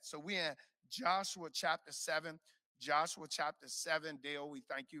So we in Joshua chapter 7. Joshua chapter 7. Dale, we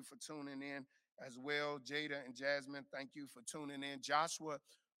thank you for tuning in as well. Jada and Jasmine, thank you for tuning in. Joshua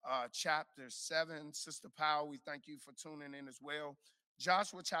chapter 7. Sister Powell, we thank you for tuning in as well.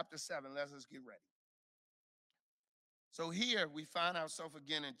 Joshua chapter 7. Let us get ready. So here we find ourselves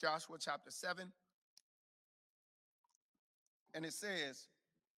again in Joshua chapter 7. And it says,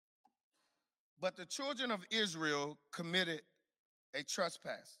 but the children of Israel committed a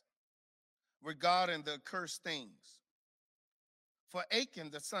trespass regarding the accursed things. For Achan,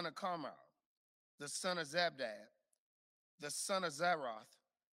 the son of Carmel, the son of Zabdad, the son of Zeroth,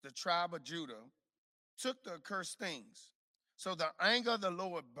 the tribe of Judah, took the accursed things. So the anger of the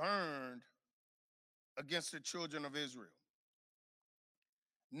Lord burned against the children of Israel.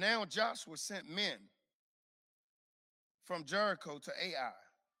 Now Joshua sent men from Jericho to Ai,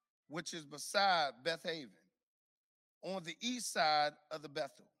 which is beside Bethaven, on the east side of the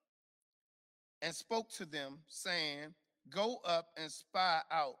Bethel, and spoke to them, saying, go up and spy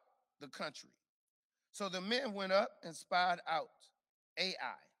out the country. So the men went up and spied out Ai,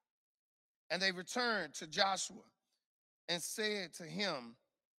 and they returned to Joshua and said to him,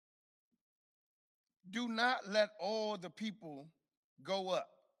 do not let all the people go up,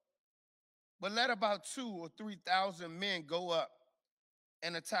 but let about 2,000 or 3,000 men go up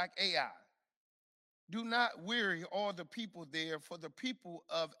and attack Ai. Do not weary all the people there, for the people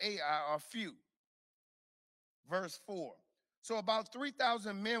of Ai are few. Verse 4. So about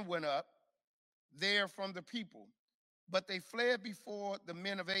 3,000 men went up there from the people, but they fled before the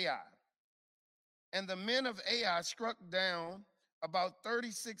men of Ai. And the men of Ai struck down about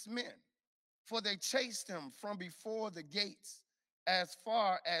 36 men, for they chased him from before the gates as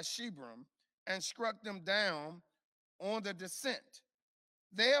far as Shebron, and struck them down on the descent.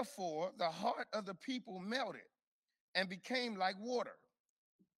 Therefore the heart of the people melted and became like water.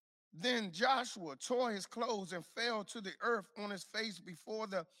 Then Joshua tore his clothes and fell to the earth on his face before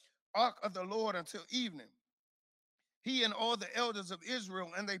the ark of the Lord until evening, he and all the elders of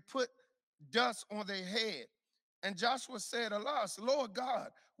Israel, and they put dust on their head. And Joshua said, alas, Lord God,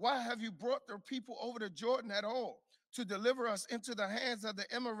 why have you brought the people over the Jordan at all, to deliver us into the hands of the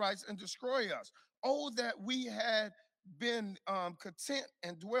Amorites and destroy us? Oh, that we had been content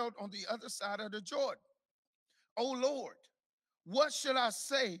and dwelt on the other side of the Jordan. Oh Lord, what shall I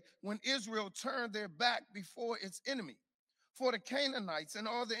say when Israel turned their back before its enemy? For the Canaanites and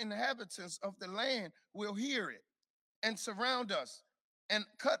all the inhabitants of the land will hear it and surround us and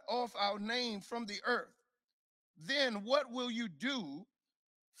cut off our name from the earth. Then what will you do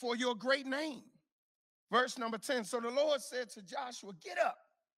for your great name? Verse number 10. So the Lord said to Joshua, get up.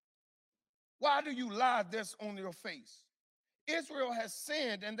 Why do you lie this on your face? Israel has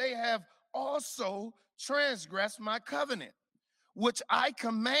sinned, and they have also transgressed my covenant, which I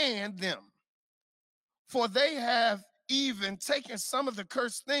command them. For they have even taken some of the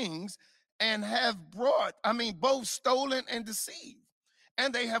cursed things and have both stolen and deceived.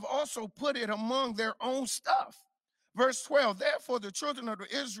 And they have also put it among their own stuff. Verse 12, therefore the children of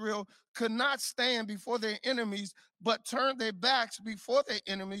Israel could not stand before their enemies, but turned their backs before their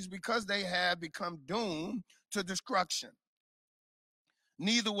enemies, because they had become doomed to destruction.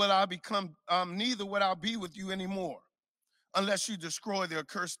 Neither will I be with you anymore, unless you destroy the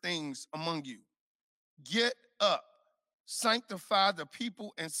accursed things among you. Get up, sanctify the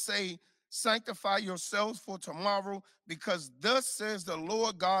people, and say, sanctify yourselves for tomorrow, because thus says the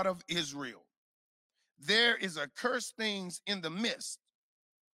Lord God of Israel, there is accursed things in the midst,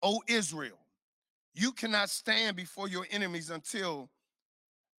 O Israel. You cannot stand before your enemies until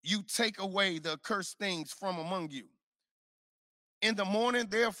you take away the accursed things from among you. In the morning,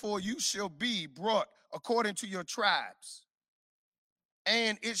 therefore, you shall be brought according to your tribes.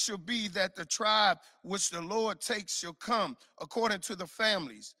 And it shall be that the tribe which the Lord takes shall come according to the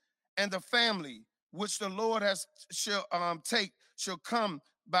families, and the family which the Lord shall take shall come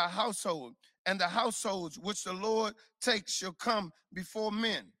by household, and the households which the Lord takes shall come before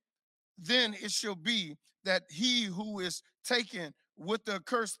men. Then it shall be that he who is taken with the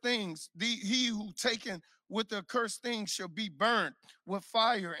accursed things, he who taken with the accursed things shall be burned with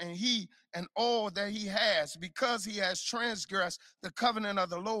fire, and he and all that he has, because he has transgressed the covenant of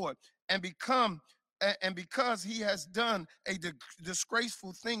the Lord, and because he has done a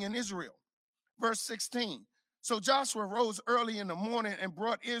disgraceful thing in Israel. Verse 16. So Joshua rose early in the morning and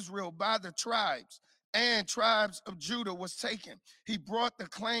brought Israel by the tribes, and tribes of Judah was taken. He brought the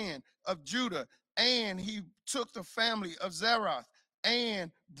clan of Judah, and he took the family of Zeroth,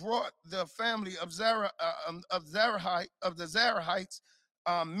 and brought the family of the Zerahites,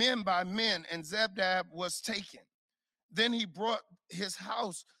 men by men, and Zebdab was taken. Then he brought his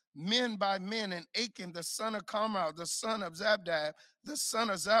house men by men, and Achan, the son of Carmel, the son of Zabdiel, the son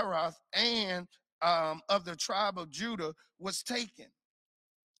of Zerath, and of the tribe of Judah, was taken.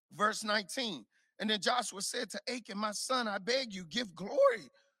 Verse 19. And then Joshua said to Achan, my son, I beg you, give glory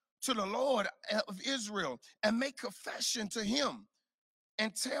to the Lord of Israel and make confession to him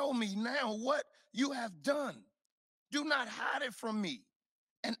and tell me now what you have done. Do not hide it from me.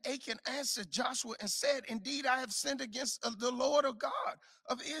 And Achan answered Joshua and said, indeed, I have sinned against the Lord of God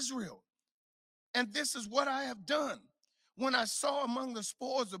of Israel. And this is what I have done. When I saw among the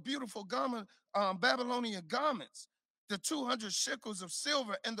spoils the beautiful garment, Babylonian garments, the 200 shekels of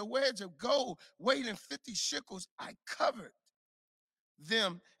silver and the wedge of gold weighing 50 shekels, I covered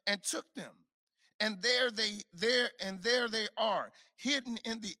them and took them. And there they are, hidden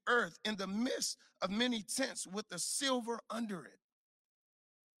in the earth in the midst of many tents with the silver under it.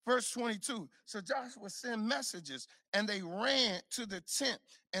 Verse 22, so Joshua sent messages, and they ran to the tent,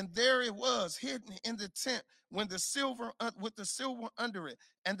 and there it was hidden in the tent with the silver under it.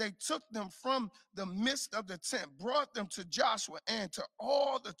 And they took them from the midst of the tent, brought them to Joshua and to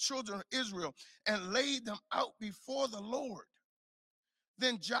all the children of Israel, and laid them out before the Lord.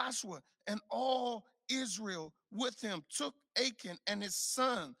 Then Joshua and all Israel with him took Achan and his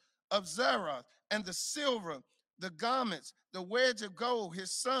son of Zerath, and the silver, the garments, the wedge of gold,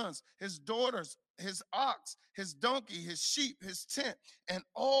 his sons, his daughters, his ox, his donkey, his sheep, his tent, and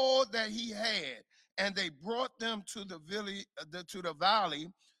all that he had. And they brought them to the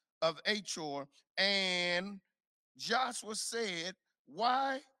valley of Achor. And Joshua said,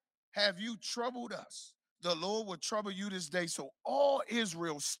 why have you troubled us? The Lord will trouble you this day. So all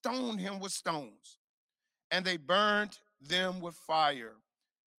Israel stoned him with stones, and they burned them with fire.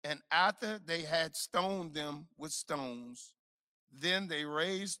 And after they had stoned them with stones, then they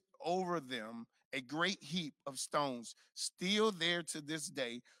raised over them a great heap of stones, still there to this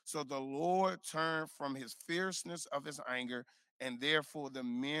day. So the Lord turned from his fierceness of his anger, and therefore the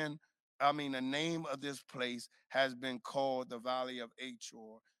name of this place has been called the Valley of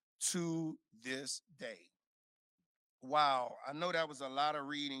Achor to this day. Wow, I know that was a lot of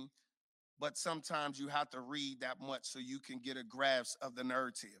reading, but sometimes you have to read that much so you can get a grasp of the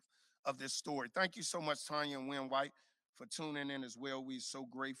narrative of this story. Thank you so much, Tanya and Wynn White, for tuning in as well. We're so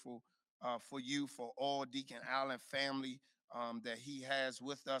grateful for you, for all Deacon Allen family that he has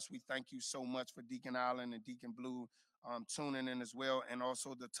with us. We thank you so much for Deacon Allen and Deacon Blue tuning in as well, and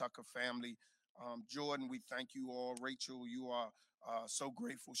also the Tucker family. Jordan, we thank you all. Rachel, you are so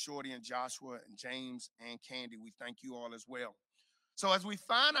grateful. Shorty and Joshua and James and Candy, we thank you all as well. So as we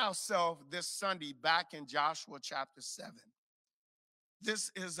find ourselves this Sunday back in Joshua chapter 7,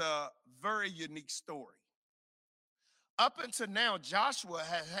 this is a very unique story. Up until now, Joshua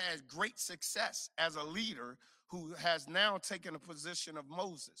has had great success as a leader who has now taken a position of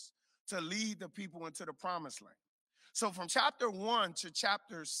Moses to lead the people into the promised land. So from chapter 1 to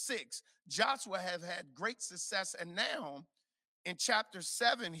chapter 6, Joshua has had great success. And now in chapter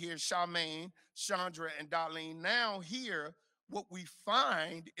 7 here, Charmaine, Chandra, and Darlene, now here, what we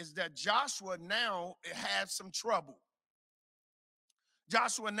find is that Joshua now has some trouble.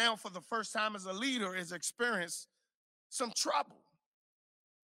 Joshua now, for the first time as a leader, has experienced some trouble.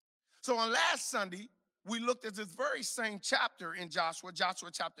 So on last Sunday, we looked at this very same chapter in Joshua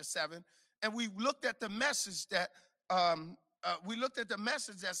chapter 7, and we looked at the message that sin. That we looked at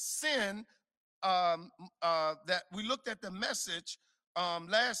the message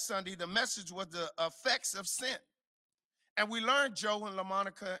last Sunday. The message was the effects of sin. And we learned, Joe and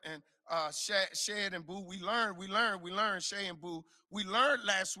LaMonica and Shed and Boo, we learned, Shay and Boo, we learned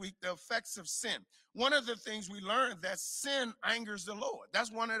last week the effects of sin. One of the things we learned that sin angers the Lord.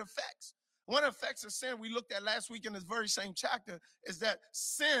 That's one of the effects. One of the effects of sin we looked at last week in this very same chapter is that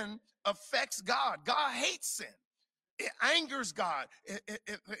sin affects God. God hates sin. It angers God. It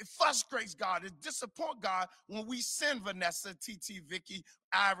frustrates God. It disappoints God when we sin, Vanessa, TT, Vicky,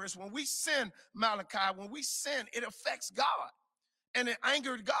 Iris. When we sin, Malachi, when we sin, it affects God. And it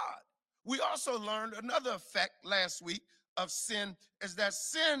angered God. We also learned another effect last week of sin is that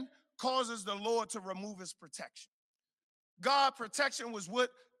sin causes the Lord to remove his protection. God's protection was with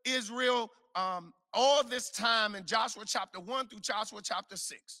Israel all this time in Joshua chapter 1 through Joshua chapter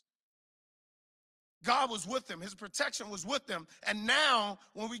 6. God was with them. His protection was with them. And now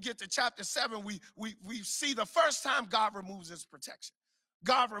when we get to chapter 7, we see the first time God removes his protection.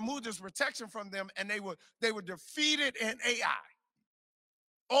 God removed his protection from them, and they were defeated in Ai.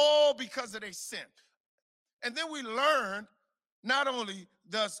 All because of their sin. And then we learned not only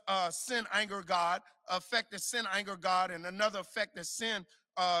does sin anger God, sin anger God, and another effect that sin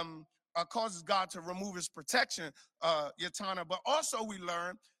causes God to remove his protection, Yatana, but also we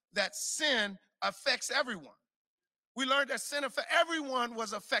learned that sin affects everyone. We learned that sin affects everyone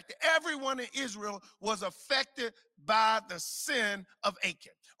was affected. Everyone in Israel was affected by the sin of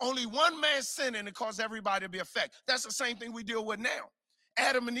Achan. Only one man sinned and it caused everybody to be affected. That's the same thing we deal with now.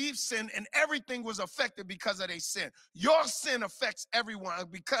 Adam and Eve sinned and everything was affected because of their sin. Your sin affects everyone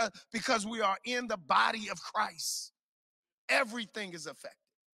because we are in the body of Christ. Everything is affected.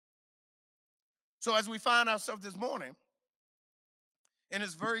 So as we find ourselves this morning in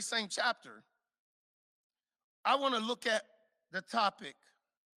this very same chapter, I want to look at the topic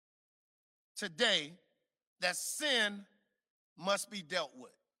today that sin must be dealt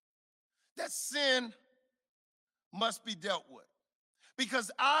with. That sin must be dealt with.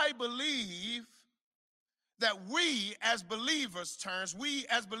 Because I believe that we as believers, Terrence, we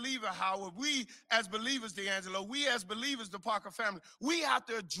as believer Howard, we as believers D'Angelo, we as believers the Parker family, we have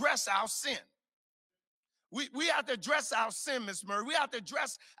to address our sin. We have to address our sin, Miss Murray. We have to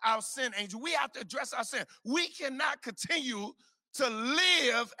address our sin, Angel. We have to address our sin. We cannot continue to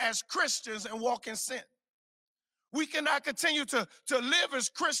live as Christians and walk in sin. We cannot continue to live as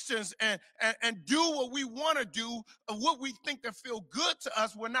Christians and do what we want to do, what we think that feel good to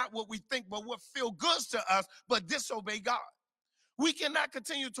us. Well, not what we think, but what feel good to us, but disobey God. We cannot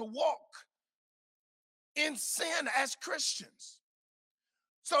continue to walk in sin as Christians.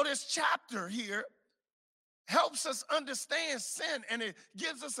 So this chapter here helps us understand sin, and it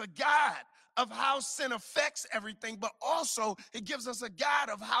gives us a guide of how sin affects everything, but also it gives us a guide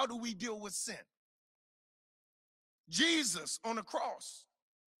of how do we deal with sin. Jesus on the cross,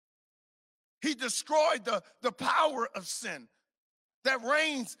 he destroyed the power of sin that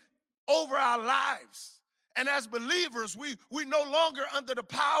reigns over our lives. And as believers, we no longer under the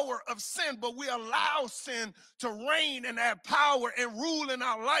power of sin, but we allow sin to reign and have power and rule in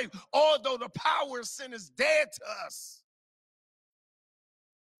our life, although the power of sin is dead to us.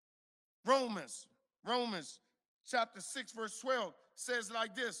 Romans chapter 6, verse 12 says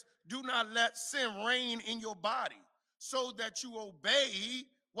like this: do not let sin reign in your body so that you obey,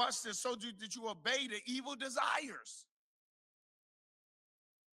 watch this, so that you obey the evil desires.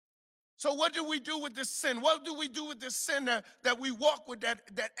 So what do we do with this sin? What do we do with this sin that we walk with that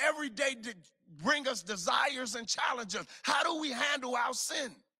every day bring us desires and challenges? How do we handle our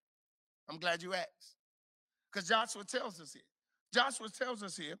sin? I'm glad you asked. Because Joshua tells us here. Joshua tells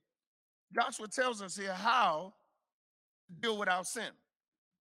us here how to deal with our sin.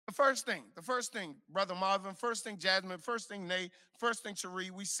 The first thing, Brother Marvin, first thing, Jasmine, first thing, Nate, first thing, Cherie,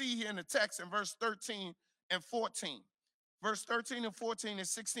 we see here in the text in verse 13 and 14. Verse 13 and 14 and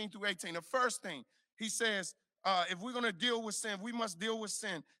 16 through 18. The first thing, he says, if we're going to deal with sin, we must deal with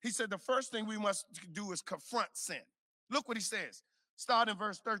sin. He said the first thing we must do is confront sin. Look what he says. Start in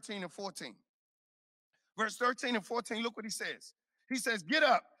verse 13 and 14. Verse 13 and 14, look what he says. He says, get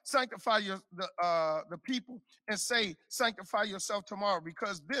up, sanctify the people, and say, sanctify yourself tomorrow,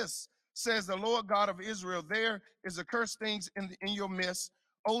 because this says the Lord God of Israel, there is accursed things in your midst.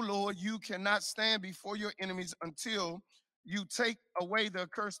 O Lord, you cannot stand before your enemies until you take away the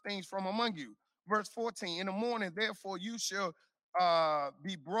accursed things from among you. Verse 14, in the morning, therefore, you shall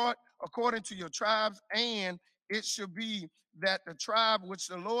be brought according to your tribes, and it shall be that the tribe which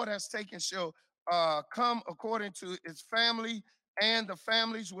the Lord has taken shall come according to its family, and the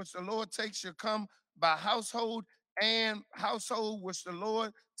families which the Lord takes shall come by household, and household which the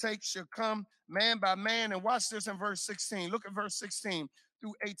Lord takes shall come man by man. And watch this in verse 16. Look at verse 16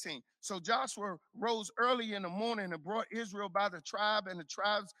 through 18. So Joshua rose early in the morning and brought Israel by the tribe, and the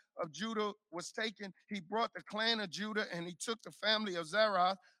tribes of Judah was taken. He brought the clan of Judah, and he took the family of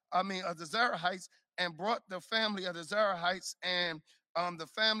the Zerahites, and brought the family of the Zerahites, and the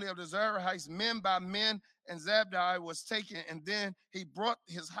family of the Zerahites, men by men, and Zabdi was taken. And then he brought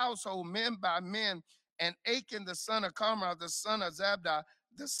his household men by men, and Achan, the son of Carmi, the son of Zabdi,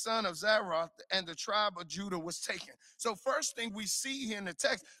 the son of Zerah, and the tribe of Judah was taken. So first thing we see here in the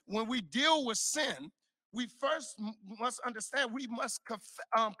text, when we deal with sin, we first must understand we must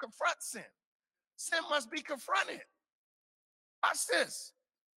confront sin. Sin must be confronted. Watch this.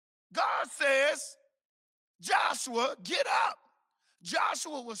 God says, Joshua, get up.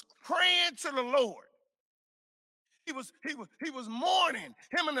 Joshua was praying to the Lord. He was mourning.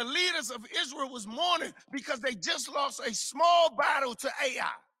 Him and the leaders of Israel was mourning because they just lost a small battle to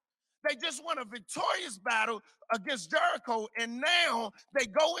Ai. They just won a victorious battle against Jericho, and now they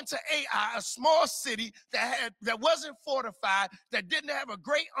go into Ai, a small city that wasn't fortified, that didn't have a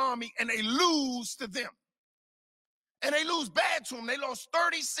great army, and they lose to them. And they lose bad to them. They lost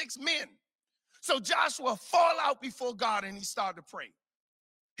 36 men. So Joshua fall out before God, and he started to pray.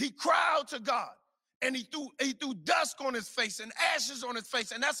 He cried to God. and he threw dust on his face and ashes on his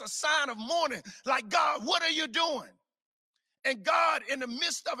face, and that's a sign of mourning. Like, God, what are you doing? And God, in the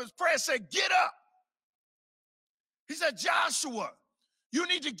midst of his prayer, said, get up. He said, Joshua, you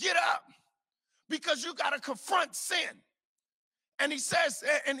need to get up because you got to confront sin. And he says,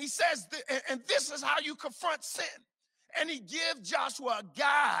 and this is how you confront sin. And he gives Joshua a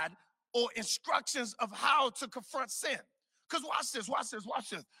guide or instructions of how to confront sin. Because watch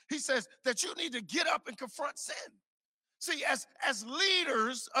this. He says that you need to get up and confront sin. See, as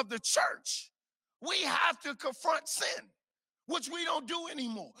leaders of the church, we have to confront sin, which we don't do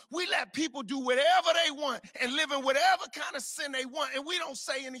anymore. We let people do whatever they want and live in whatever kind of sin they want, and we don't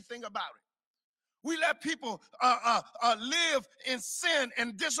say anything about it. We let people live in sin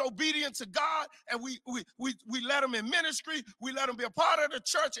and disobedience to God, and we let them in ministry. We let them be a part of the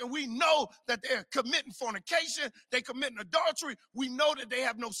church, and we know that they're committing fornication, they're committing adultery. We know that they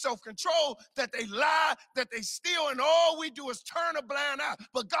have no self-control, that they lie, that they steal, and all we do is turn a blind eye.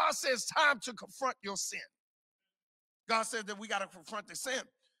 But God says, time to confront your sin. God said that we got to confront the sin.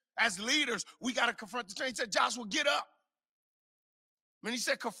 As leaders, we got to confront the sin. He said, Joshua, get up. And he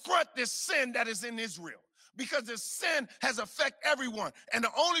said, confront this sin that is in Israel, because this sin has affected everyone. And the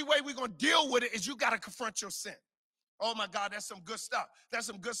only way we're going to deal with it is you got to confront your sin. Oh my God, that's some good stuff. That's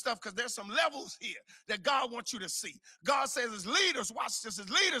some good stuff, because there's some levels here that God wants you to see. God says, as leaders, watch this, as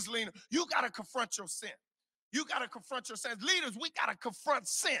leaders, you got to confront your sin. You got to confront your sin. As leaders, we got to confront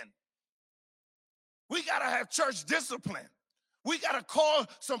sin. We got to have church discipline. We got to call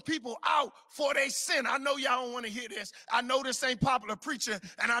some people out for their sin. I know y'all don't want to hear this. I know this ain't popular preaching,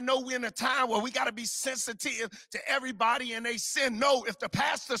 and I know we're in a time where we got to be sensitive to everybody and they sin. No, if the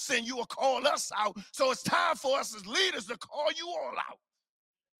pastor sin, you will call us out. So it's time for us as leaders to call you all out.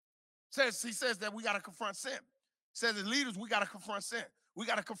 He says that we got to confront sin. He says as leaders, we got to confront sin. We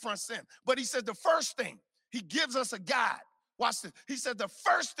got to confront sin. But he said the first thing, he gives us a guide. Watch this. He said the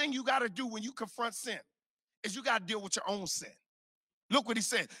first thing you got to do when you confront sin is you got to deal with your own sin. Look what he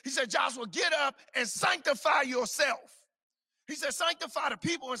said. He said, Joshua, get up and sanctify yourself. He said, sanctify the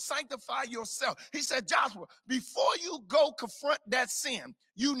people and sanctify yourself. He said, Joshua, before you go confront that sin,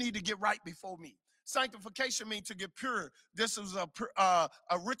 you need to get right before me. Sanctification means to get pure. This was a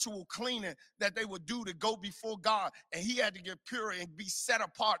ritual cleaning that they would do to go before God. And he had to get pure and be set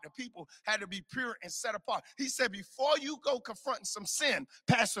apart. The people had to be pure and set apart. He said, before you go confronting some sin,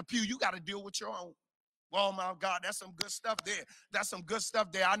 Pastor Pugh, you got to deal with your own. Oh, my God, that's some good stuff there. That's some good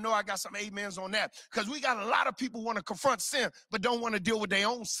stuff there. I know I got some amens on that, because we got a lot of people want to confront sin but don't want to deal with their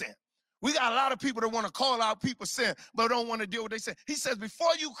own sin. We got a lot of people that want to call out people's sin but don't want to deal with their sin. He says,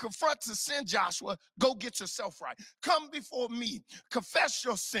 before you confront the sin, Joshua, go get yourself right. Come before me. Confess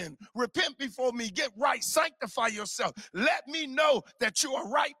your sin. Repent before me. Get right. Sanctify yourself. Let me know that you are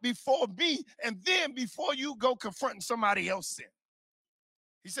right before me, and then before you go confronting somebody else's sin.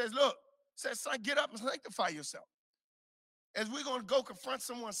 He says, look, says, son, get up and sanctify yourself. As we're going to go confront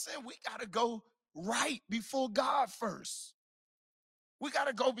someone's sin, we got to go right before God first. We got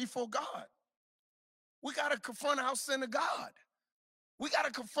to go before God. We got to confront our sin to God. We got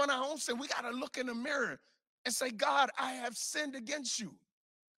to confront our own sin. We got to look in the mirror and say, God, I have sinned against you.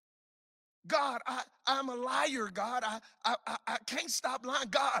 God, I'm a liar, God. I can't stop lying.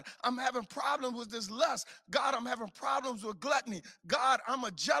 God, I'm having problems with this lust. God, I'm having problems with gluttony. God, I'm a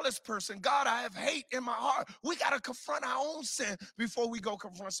jealous person. God, I have hate in my heart. We got to confront our own sin before we go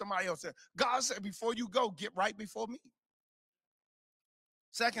confront somebody else's sin. God said, before you go, get right before me.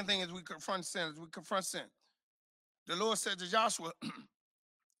 Second thing is we confront sin. The Lord said to Joshua,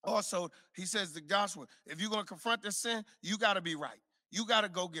 also, he says to Joshua, if you're going to confront this sin, you got to be right. You got to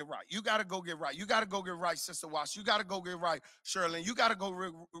go get right. You got to go get right. You got to go get right, Sister Wash. You got to go get right, Shirley. You got to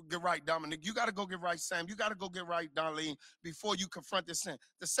go get right, Dominic. You got to go get right, Sam. You got to go get right, Darlene, before you confront this sin.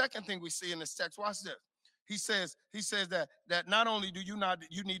 The second thing we see in this text, watch this. He says that not only do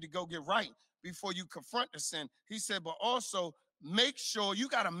you need to go get right before you confront the sin. He said, but also you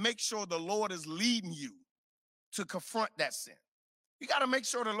got to make sure the Lord is leading you to confront that sin. You got to make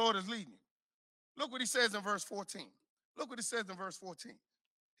sure the Lord is leading you. Look what he says in verse 14. Look what it says in verse 14.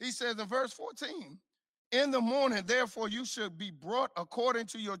 He says in verse 14, in the morning, therefore, you should be brought according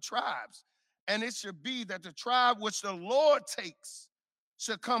to your tribes, and it should be that the tribe which the Lord takes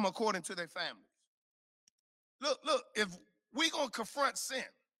should come according to their families. Look, if we're going to confront sin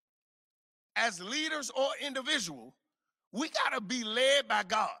as leaders or individual, we got to be led by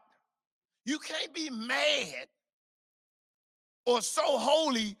God. You can't be mad or so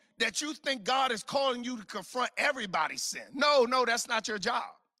holy that you think God is calling you to confront everybody's sin. No, that's not your job.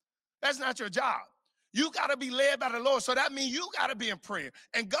 That's not your job. You got to be led by the Lord. So that means you got to be in prayer.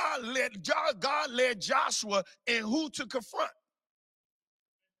 And God led Joshua in who to confront.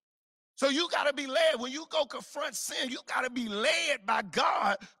 So you got to be led. When you go confront sin, you got to be led by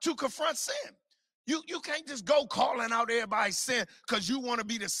God to confront sin. You can't just go calling out everybody's sin because you want to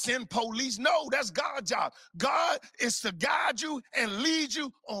be the sin police. No, that's God's job. God is to guide you and lead you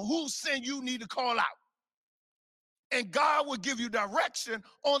on whose sin you need to call out. And God will give you direction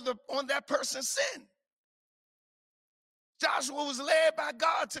on that person's sin. Joshua was led by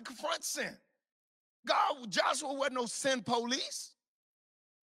God to confront sin. Joshua wasn't no sin police.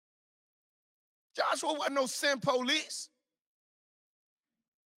 Joshua wasn't no sin police.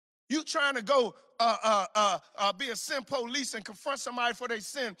 You trying to go be a sin police and confront somebody for their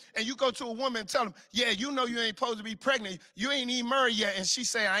sin, and you go to a woman and tell them, yeah, you know you ain't supposed to be pregnant. You ain't even married yet, and she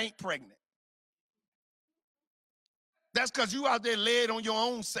say, I ain't pregnant. That's because you out there led on your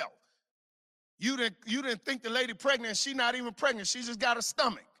own self. You didn't think the lady pregnant, and she not even pregnant. She just got a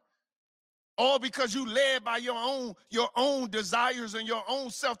stomach. All because you led by your own desires and your own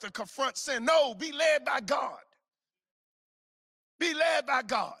self to confront sin. No, be led by God. Be led by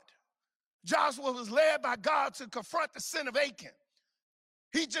God. Joshua was led by God to confront the sin of Achan.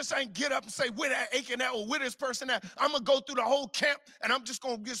 He just ain't get up and say, where that Achan at or where this person at. I'm going to go through the whole camp and I'm just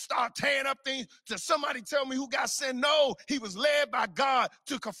going to start tearing up things till somebody tell me who got sin. No, he was led by God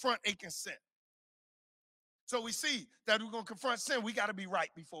to confront Achan's sin. So we see that we're going to confront sin. We got to be right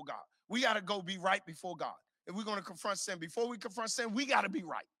before God. We got to go be right before God. If we're going to confront sin, before we confront sin, we got to be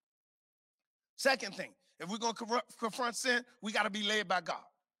right. Second thing, if we're going to confront sin, we got to be led by God.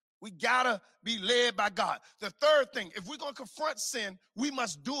 We got to be led by God. The third thing, if we're going to confront sin, we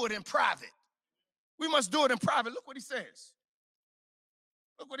must do it in private. We must do it in private. Look what he says.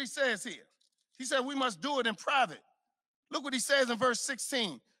 Look what he says here. He said we must do it in private. Look what he says in verse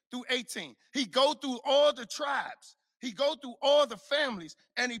 16 through 18. He go through all the tribes. He go through all the families,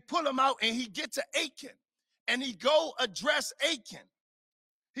 and he pull them out, and he get to Achan, and he go address Achan.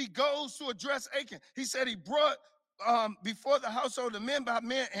 He goes to address Achan. He said he brought before the household of men by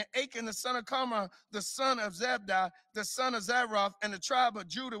men, and Achan, the son of Carmi, the son of Zabdi, the son of Zaroff, and the tribe of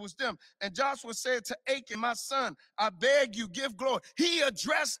Judah was them. And Joshua said to Achan, my son, I beg you, give glory. He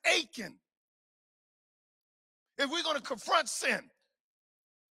addressed Achan. If we're going to confront sin,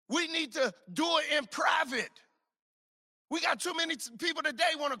 we need to do it in private. We got too many people today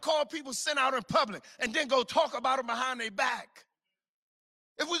want to call people sin out in public and then go talk about them behind their back.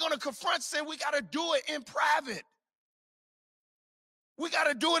 If we're going to confront sin, we got to do it in private. We got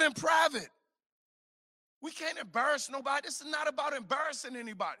to do it in private. We can't embarrass nobody. This is not about embarrassing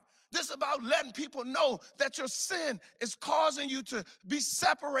anybody. This is about letting people know that your sin is causing you to be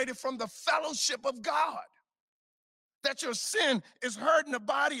separated from the fellowship of God. That your sin is hurting the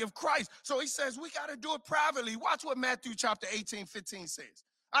body of Christ. So he says we got to do it privately. Watch what Matthew chapter 18:15 says.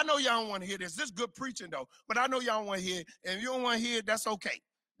 I know y'all don't want to hear this. This is good preaching though, but I know y'all don't want to hear it. And if you don't want to hear it, that's okay.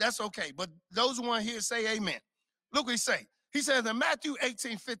 That's okay. But those who want to hear it, say amen. Look what he say. He says in Matthew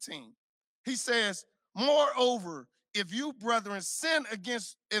 18:15, he says, moreover, if you brethren sin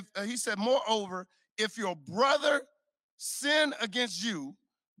against, moreover, if your brother sin against you,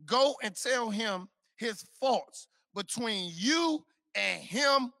 go and tell him his faults between you and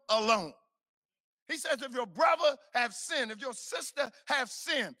him alone. He says, if your brother have sinned, if your sister have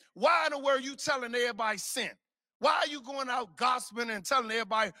sinned, why in the world are you telling everybody sin? Why are you going out gossiping and telling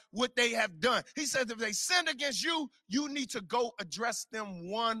everybody what they have done? He says, if they sinned against you, you need to go address them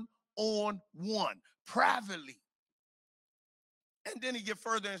one-on-one, privately. And then he gives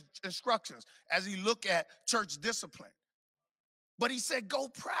further instructions as he look at church discipline. But he said, go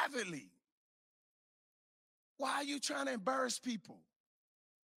privately. Why are you trying to embarrass people?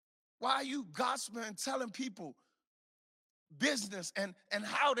 Why are you gossiping and telling people business and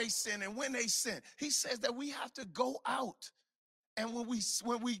how they sin and when they sin? He says that we have to go out, and when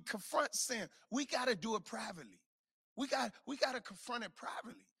we confront sin, we got to do it privately. We got to confront it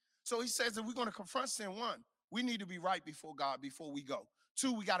privately. So he says that we're going to confront sin. One, we need to be right before God before we go.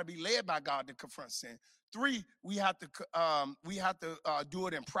 Two, we got to be led by God to confront sin. Three, we have to do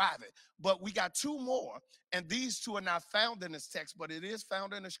it in private. But we got two more, and these two are not found in this text, but it is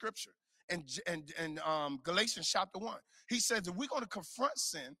found in the scripture. And Galatians chapter 1, he says if we're going to confront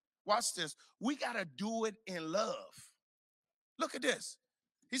sin, watch this, we got to do it in love. Look at this.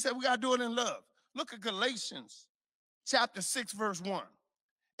 He said we got to do it in love. Look at Galatians chapter 6, verse 1.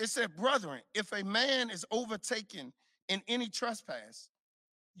 It said, brethren, if a man is overtaken in any trespass,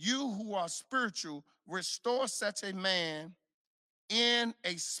 you who are spiritual, restore such a man in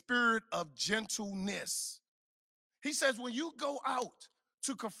a spirit of gentleness. He says, when you go out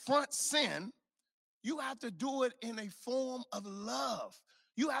to confront sin, You have to do it in a form of love.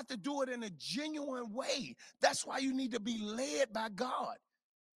 You have to do it in a genuine way. That's why you need to be led by God.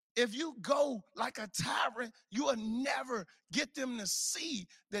 If you go like a tyrant, you will never get them to see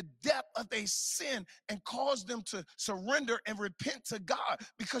the depth of their sin and cause them to surrender and repent to God.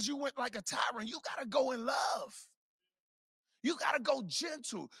 Because you went like a tyrant, you got to go in love. You got to go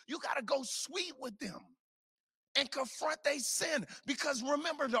gentle. You got to go sweet with them and confront their sin. Because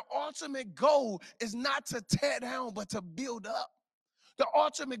remember, the ultimate goal is not to tear down, but to build up. The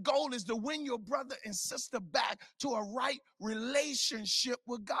ultimate goal is to win your brother and sister back to a right relationship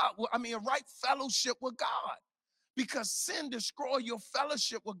with God. A right fellowship with God. Because sin destroys your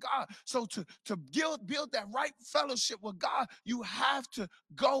fellowship with God. So to build that right fellowship with God, you have to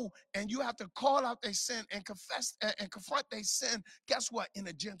go and you have to call out their sin and confess and confront their sin. Guess what? In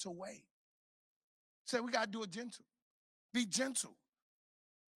a gentle way. Say, we got to do it gentle. Be gentle.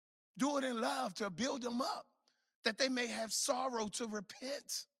 Do it in love to build them up, that they may have sorrow to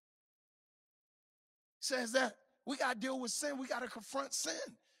repent. Says that we got to deal with sin. We got to confront sin.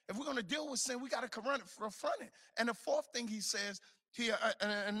 If we're going to deal with sin, we got to confront it. And the fourth thing he says here,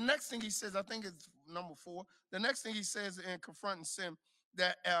 and the next thing he says, I think it's number 4. The next thing he says in confronting sin,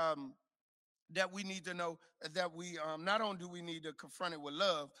 that we need to know that we not only do we need to confront it with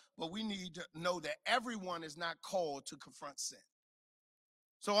love, but we need to know that everyone is not called to confront sin.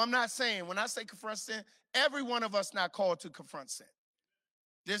 So I'm not saying, when I say confront sin, every one of us not called to confront sin.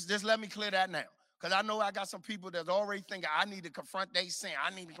 Just let me clear that now. Because I know I got some people that's already thinking, I need to confront their sin. I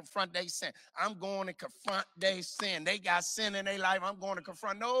need to confront their sin. I'm going to confront their sin. They got sin in their life. I'm going to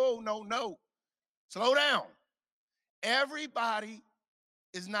confront. No. Slow down. Everybody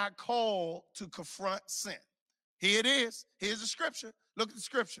is not called to confront sin. Here it is. Here's the scripture. Look at the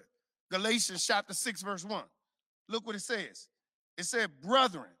scripture. Galatians chapter 6, verse 1. Look what it says. It said,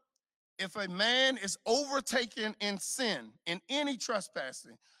 brethren, if a man is overtaken in sin, in any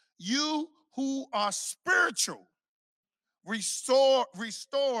trespassing, you who are spiritual, restore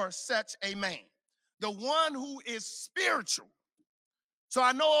such a man. The one who is spiritual. So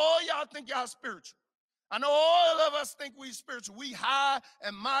I know all y'all think y'all spiritual. I know all of us think we spiritual. We high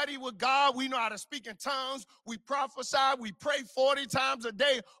and mighty with God. We know how to speak in tongues. We prophesy. We pray 40 times a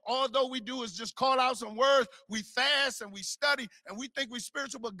day. Although we do is just call out some words. We fast and we study and we think we're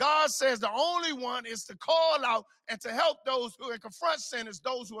spiritual. But God says the only one is to call out and to help those who confront sin is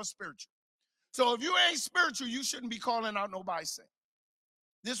those who are spiritual. So if you ain't spiritual, you shouldn't be calling out nobody's sin.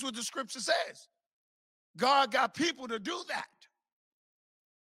 This is what the scripture says. God got people to do that.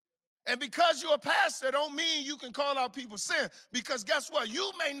 And because you're a pastor, don't mean you can call out people's sin. Because guess what?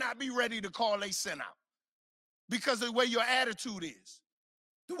 You may not be ready to call a sin out. Because of the way your attitude is.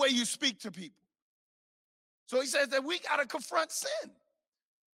 The way you speak to people. So he says that we got to confront sin.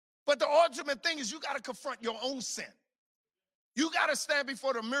 But the ultimate thing is you got to confront your own sin. You got to stand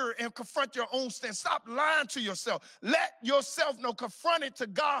before the mirror and confront your own sin. Stop lying to yourself. Let yourself know, confront it to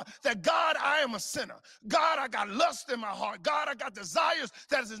God, that God, I am a sinner. God, I got lust in my heart. God, I got desires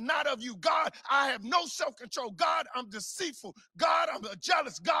that is not of you. God, I have no self-control. God, I'm deceitful. God, I'm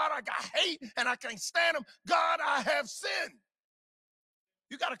jealous. God, I got hate and I can't stand them. God, I have sin.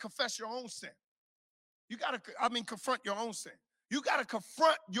 You got to confess your own sin. You got to, confront your own sin. You got to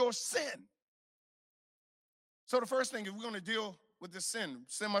confront your sin. So the first thing, if we're going to deal with this sin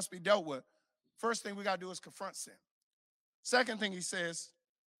must be dealt with. First thing we got to do is confront sin. Second thing he says,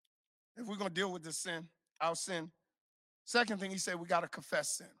 if we're going to deal with this sin, our sin, second thing he said, we got to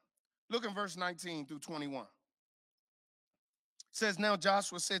confess sin. Look in verse 19 through 21. It says, now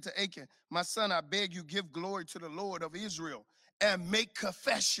Joshua said to Achan, my son, I beg you, give glory to the Lord of Israel and make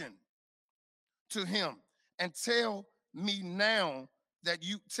confession to him and tell me now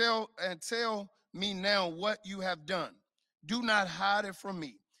me now what you have done. Do not hide it from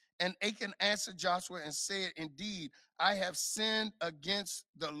me. And Achan answered Joshua and said, indeed, I have sinned against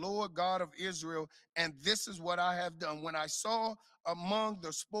the Lord God of Israel, and this is what I have done. When I saw among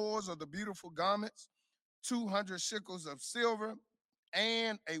the spoils of the beautiful garments 200 shekels of silver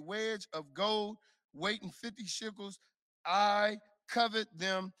and a wedge of gold weighing 50 shekels, I coveted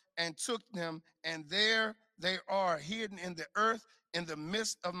them and took them, and there they are hidden in the earth in the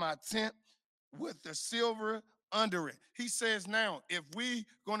midst of my tent with the silver under it. He says now, if we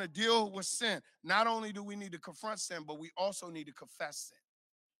going to deal with sin, not only do we need to confront sin, but we also need to confess sin.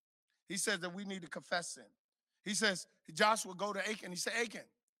 He says that we need to confess sin. He says, Joshua, go to Achan. He said, Achan,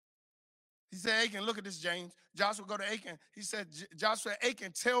 look at this, James. Joshua, go to Achan. He said, Joshua,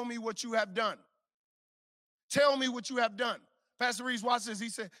 Achan, tell me what you have done. Tell me what you have done. Pastor Reeves, watch this. He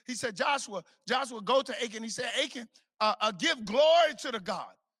said, Joshua, go to Achan. He said, Achan, give glory to the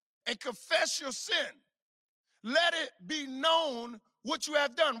God and confess your sin. Let it be known what you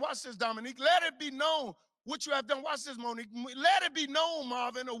have done. Watch this, Dominique. Let it be known what you have done. Watch this, Monique. Let it be known,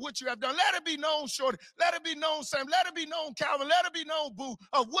 Marvin, of what you have done. Let it be known, Shorty. Let it be known, Sam. Let it be known, Calvin. Let it be known, Boo,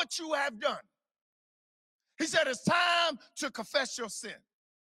 of what you have done. He said it's time to confess your sin.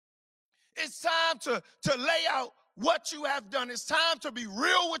 It's time to lay out what you have done. It's time to be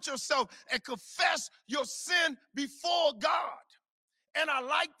real with yourself and confess your sin before God. And I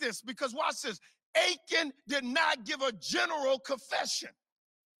like this because watch this. Achan did not give a general confession.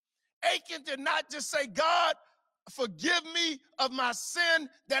 Achan did not just say, God, forgive me of my sin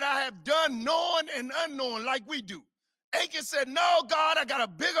that I have done knowing and unknowing like we do. Achan said, no, God, I got a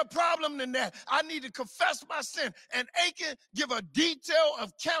bigger problem than that. I need to confess my sin. And Achan give a detailed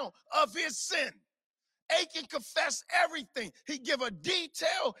account of his sin. Achan confessed everything. He give a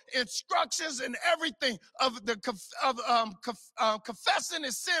detailed instructions and everything of the confessing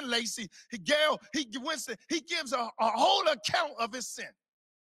his sin, Lacey. He gives a whole account of his sin.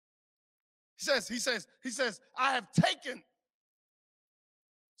 He says, I have taken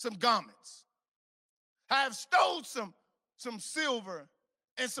some garments. I have stole some silver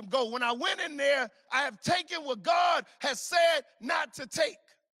and some gold. When I went in there, I have taken what God has said not to take.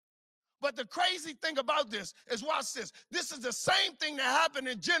 But the crazy thing about this is, watch this. This is the same thing that happened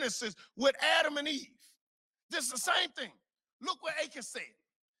in Genesis with Adam and Eve. This is the same thing. Look what Achan said.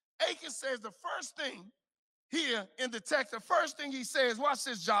 Achan says the first thing here in the text, the first thing he says, watch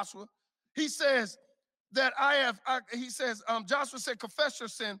this, Joshua. He says that Joshua said, confess your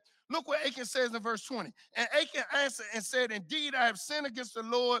sin. Look what Achan says in verse 20. And Achan answered and said, indeed, I have sinned against the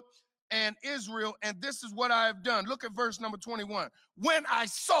Lord and Israel, and this is what I have done. Look at verse number 21. When I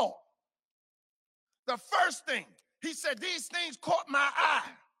saw, the first thing, he said, these things caught my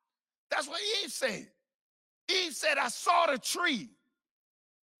eye. That's what Eve said. Eve said, I saw the tree.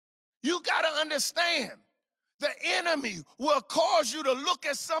 You got to understand, the enemy will cause you to look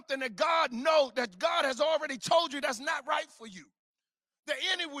at something that God knows, that God has already told you that's not right for you. The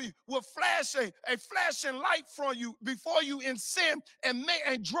enemy will flash a flashing light from you before you in sin and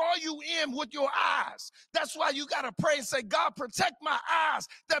draw you in with your eyes. That's why you got to pray and say, God, protect my eyes,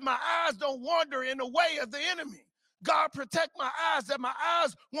 that my eyes don't wander in the way of the enemy. God, protect my eyes, that my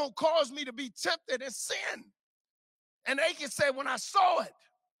eyes won't cause me to be tempted in sin. And Achan said, when I saw it,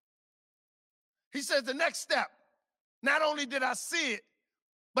 he says the next step, not only did I see it,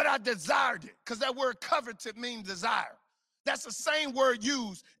 but I desired it, because that word coveted means desire. That's the same word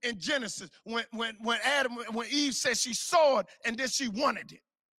used in Genesis when Eve said she saw it and then she wanted it.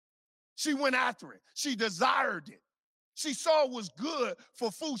 She went after it. She desired it. She saw it was good for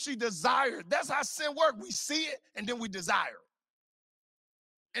food. She desired. That's how sin works. We see it and then we desire it.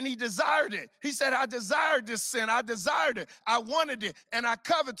 And he desired it. He said, I desired this sin. I desired it. I wanted it. And I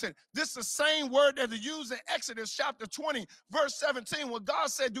coveted. This is the same word that is used in Exodus chapter 20, verse 17, where God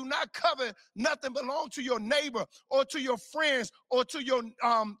said, do not covet nothing belong to your neighbor or to your friends or to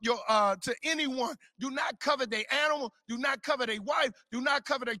to anyone. Do not covet their animal. Do not covet their wife. Do not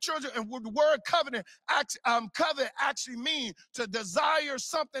covet their children. And the word covet actually means to desire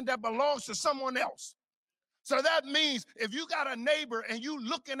something that belongs to someone else. So that means if you got a neighbor and you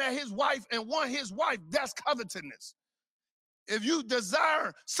looking at his wife and want his wife, that's covetousness. If you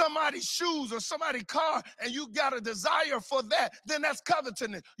desire somebody's shoes or somebody's car and you got a desire for that, then that's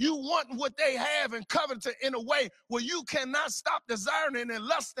covetousness. You want what they have and covet in a way where you cannot stop desiring it and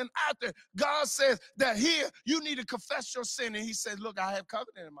lusting after. God says that here you need to confess your sin. And he says, look, I have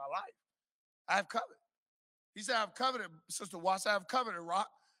coveted in my life. I have coveted. He said, I've coveted, Sister Watts, I have coveted, Rock.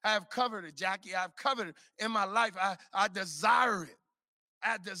 I have covered it, Jackie. I've covered it in my life. I desire it.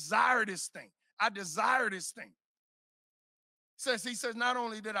 I desire this thing. I desire this thing. He says, not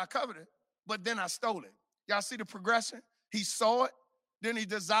only did I covet it, but then I stole it. Y'all see the progression? He saw it, then he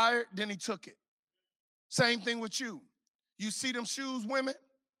desired, then he took it. Same thing with you. You see them shoes, women?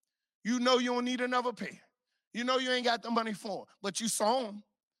 You know you don't need another pair. You know you ain't got the money for them, but you saw them,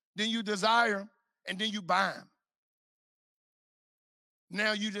 then you desire them, and then you buy them.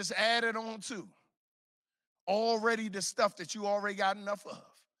 Now you just add it on to already the stuff that you already got enough of.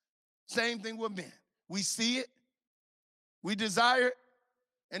 Same thing with men. We see it, we desire it,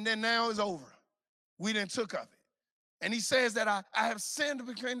 and then now it's over. We done took of it. And he says that I have sinned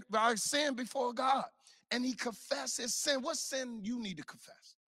before God. And he confessed his sin. What sin you need to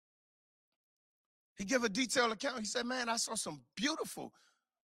confess? He gave a detailed account. He said, man, I saw some beautiful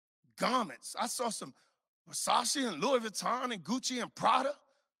garments. I saw some Versace and Louis Vuitton and Gucci and Prada.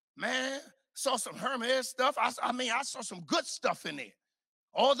 Man, saw some Hermes stuff. I saw some good stuff in there.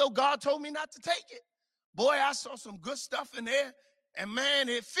 Although God told me not to take it. Boy, I saw some good stuff in there. And man,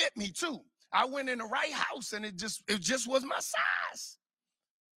 it fit me too. I went in the right house and it just was my size.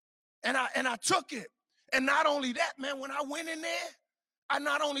 And I took it. And not only that, man, when I went in there, I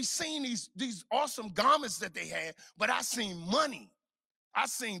not only seen these awesome garments that they had, but I seen money. I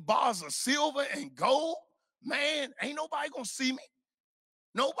seen bars of silver and gold. Man, ain't nobody gonna see me.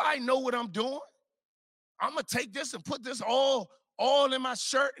 Nobody know what I'm doing. I'm gonna take this and put this all in my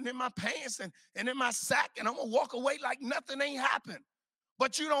shirt and in my pants and in my sack, and I'm gonna walk away like nothing ain't happened.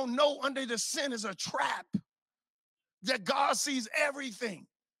 But you don't know under the sin is a trap, that God sees everything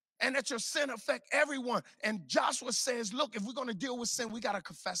and that your sin affect everyone. And Joshua says, look, if we're gonna deal with sin, we gotta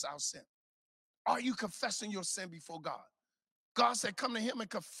confess our sin. Are you confessing your sin before God? God said, come to him and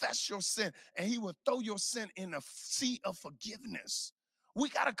confess your sin, and he will throw your sin in a sea of forgiveness. We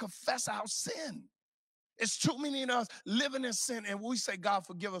got to confess our sin. It's too many of us living in sin, and we say, God,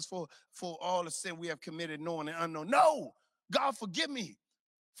 forgive us for all the sin we have committed, known and unknown. No, God, forgive me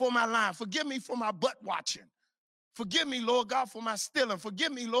for my lying. Forgive me for my butt watching. Forgive me, Lord God, for my stealing.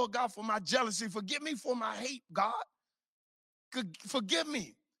 Forgive me, Lord God, for my jealousy. Forgive me for my hate, God. Forgive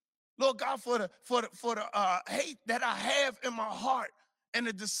me, Lord God, for the hate that I have in my heart and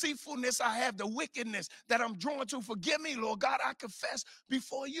the deceitfulness I have, the wickedness that I'm drawn to. Forgive me, Lord God, I confess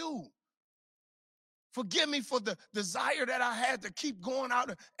before you. Forgive me for the desire that I had to keep going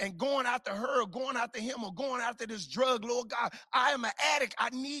out and going after her, or going after him, or going after this drug, Lord God. I am an addict. I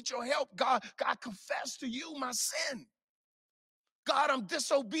need your help, God. God, confess to you my sin. God, I'm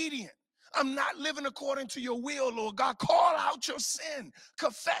disobedient. I'm not living according to your will, Lord God. Call out your sin.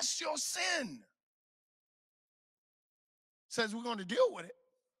 Confess your sin. Says we're going to deal with it.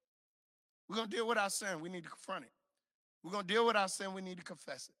 We're going to deal with our sin. We need to confront it. We're going to deal with our sin. We need to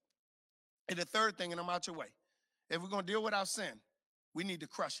confess it. And the third thing, and I'm out your way, if we're going to deal with our sin, we need to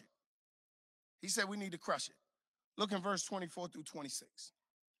crush it. He said we need to crush it. Look in verse 24 through 26.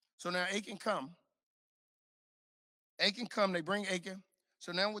 So now Achan come. They bring Achan.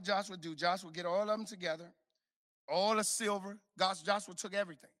 So now what Joshua do, Joshua get all of them together, all the silver. Joshua took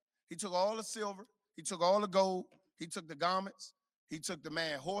everything. He took all the silver. He took all the gold. He took the garments. He took the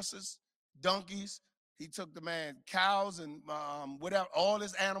man horses, donkeys. He took the man cows and whatever, all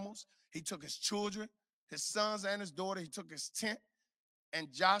his animals. He took his children, his sons and his daughter. He took his tent.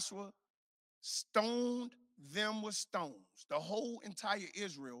 And Joshua stoned them with stones. The whole entire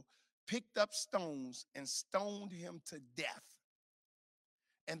Israel picked up stones and stoned him to death.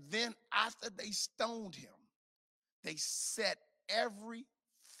 And then after they stoned him, they set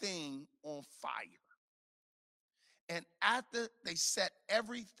everything on fire. And after they set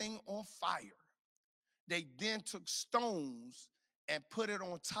everything on fire, they then took stones and put it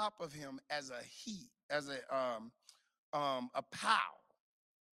on top of him as a heap, as a pile,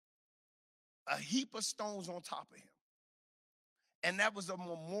 a heap of stones on top of him. And that was a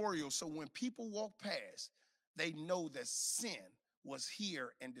memorial. So when people walk past, they know that sin was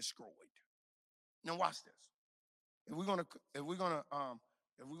here and destroyed. Now watch this. If we're gonna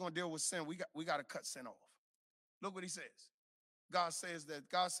deal with sin, we got to cut sin off. Look what he says. God says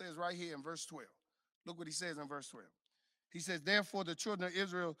right here in verse 12. Look what he says in verse 12. He says, therefore the children of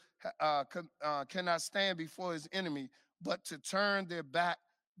Israel cannot stand before his enemy, but to turn their back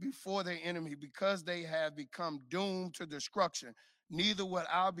before their enemy, because they have become doomed to destruction. Neither will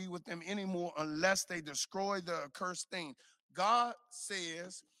I be with them anymore unless they destroy the accursed thing. God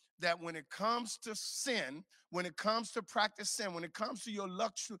says that when it comes to sin, when it comes to practice sin, when it comes to your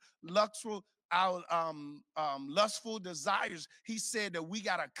lustful desires, he said that we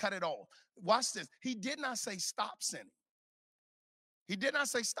got to cut it off. Watch this. He did not say stop sinning. He did not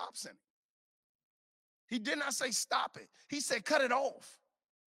say stop sinning. He did not say stop it. He said cut it off.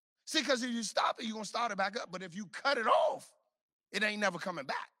 See, because if you stop it, you're going to start it back up. But if you cut it off, it ain't never coming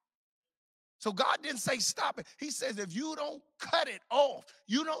back. So God didn't say stop it. He says if you don't cut it off,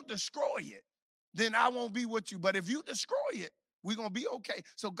 you don't destroy it, then I won't be with you. But if you destroy it, we're going to be okay.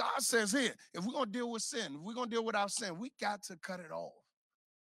 So God says here, if we're going to deal with sin, if we're going to deal with our sin, we got to cut it off.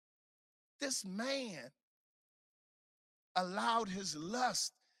 This man allowed his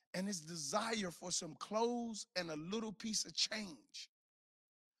lust and his desire for some clothes and a little piece of change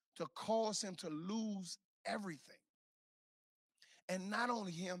to cause him to lose everything. And not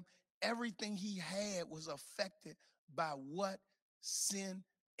only him, everything he had was affected by what sin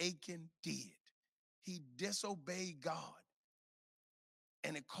Achan did. He disobeyed God,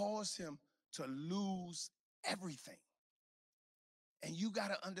 and it caused him to lose everything. And you got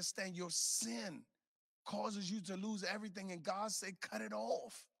to understand your sin causes you to lose everything, and God said, cut it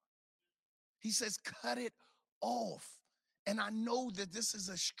off. He says, cut it off. And I know that this is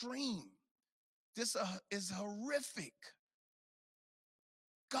extreme. This is horrific.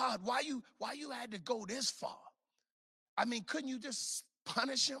 God, why you had to go this far? I mean, couldn't you just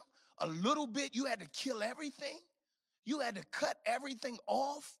punish him a little bit? You had to kill everything. You had to cut everything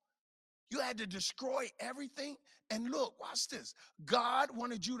off. You had to destroy everything. And look, watch this. God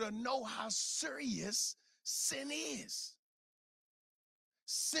wanted you to know how serious sin is.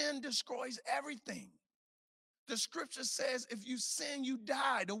 Sin destroys everything. The scripture says if you sin, you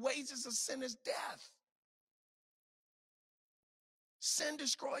die. The wages of sin is death. Sin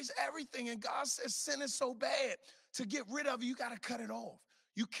destroys everything. And God says sin is so bad. To get rid of it, you got to cut it off.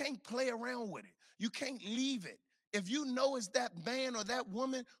 You can't play around with it. You can't leave it. If you know it's that man or that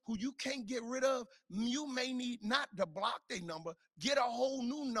woman who you can't get rid of, you may need not to block their number, get a whole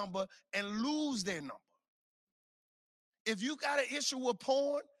new number and lose their number. If you got an issue with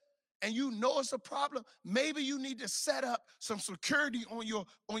porn and you know it's a problem, maybe you need to set up some security on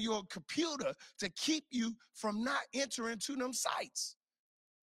your computer to keep you from not entering to them sites.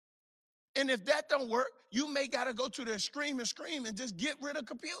 And if that don't work, you may got to go to the extreme and just get rid of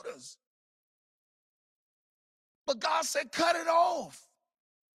computers. But God said, cut it off.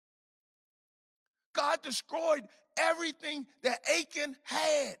 God destroyed everything that Achan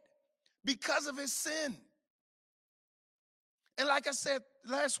had because of his sin. And like I said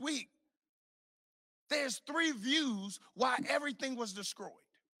last week, there's 3 views why everything was destroyed.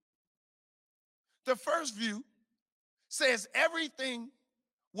 The first view says everything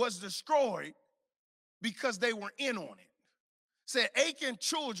was destroyed because they were in on it. Said Achan's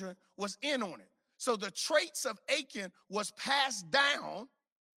children was in on it. So the traits of Achan was passed down,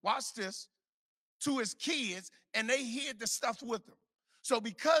 watch this, to his kids, and they hid the stuff with them. So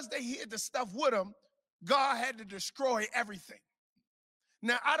because they hid the stuff with them, God had to destroy everything.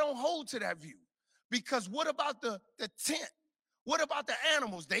 Now, I don't hold to that view, because what about the tent? What about the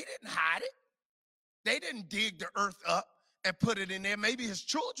animals? They didn't hide it. They didn't dig the earth up and put it in there, maybe his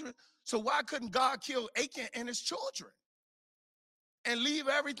children. So why couldn't God kill Achan and his children and leave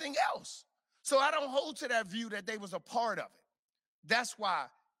everything else? So I don't hold to that view that they was a part of it. That's why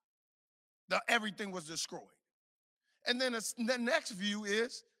everything was destroyed. And then the next view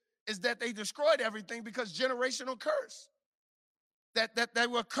is that they destroyed everything because generational curse. That they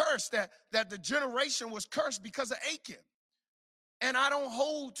were cursed, that the generation was cursed because of Achan. And I don't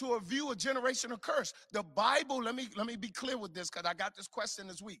hold to a view of generational curse. The Bible, let me be clear with this, because I got this question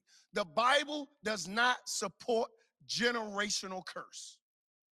this week. The Bible does not support generational curse.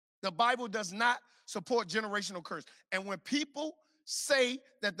 The Bible does not support generational curse. And when people say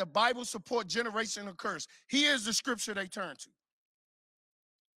that the Bible supports generational curse, here's the scripture they turn to.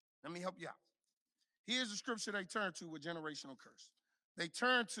 Let me help you out. Here's the scripture they turn to with generational curse. They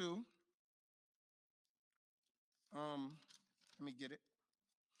turn to, let me get it.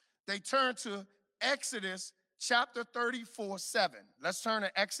 They turn to Exodus chapter 34:7. Let's turn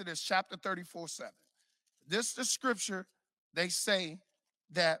to Exodus chapter 34:7. This is the scripture they say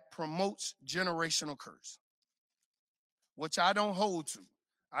that promotes generational curse, which I don't hold to.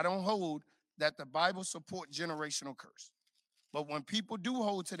 I don't hold that the Bible supports generational curse. But when people do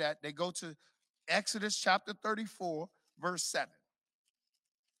hold to that, they go to Exodus chapter 34, verse 7.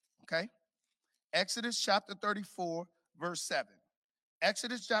 Okay? Exodus chapter 34, verse 7.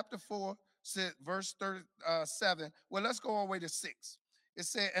 Exodus chapter 4, verse 7. Well, let's go all the way to 6. It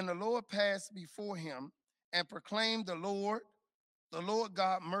said, and the Lord passed before him and proclaimed the Lord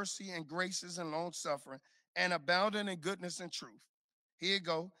God, mercy and gracious and long suffering, and abounding in goodness and truth. Here you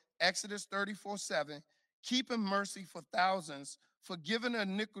go. Exodus 34:7. Keeping mercy for thousands, forgiving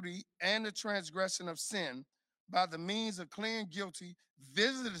iniquity and the transgression of sin, by the means of clearing guilty,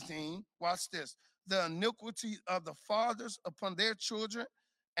 visiting, watch this, the iniquity of the fathers upon their children,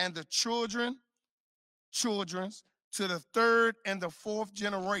 and the children's to the 3rd and the 4th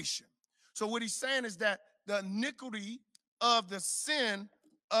generation. So what he's saying is that the iniquity of the sin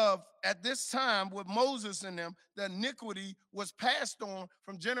of, at this time with Moses and them, the iniquity was passed on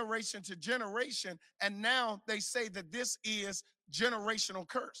from generation to generation. And now they say that this is generational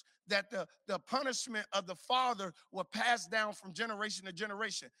curse, that the punishment of the father will pass down from generation to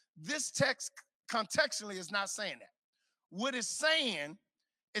generation. This text contextually is not saying that. What it's saying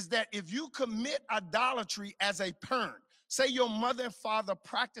is that if you commit idolatry as a parent, say your mother and father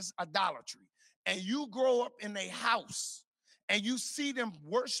practice idolatry, and you grow up in a house and you see them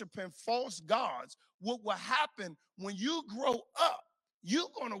worshiping false gods, what will happen when you grow up? You're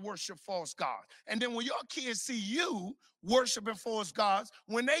going to worship false gods. And then when your kids see you worshiping false gods,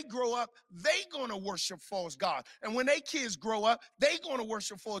 when they grow up, they're going to worship false gods. And when they kids grow up, they're going to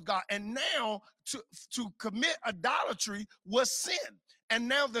worship false gods. And now to commit idolatry was sin. and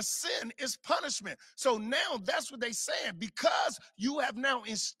now the sin is punishment. So now that's what they're saying. Because you have now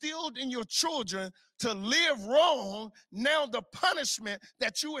instilled in your children to live wrong, now the punishment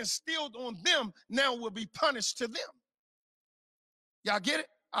that you instilled on them now will be punished to them. Y'all get it?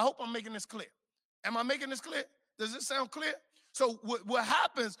 I hope I'm making this clear. Am I making this clear? Does it sound clear? So what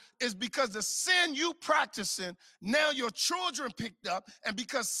happens is because the sin you practicing, now your children picked up, and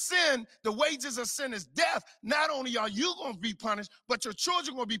because sin, the wages of sin is death, not only are you going to be punished, but your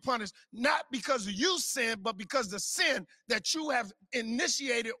children will be punished, not because you sin, but because the sin that you have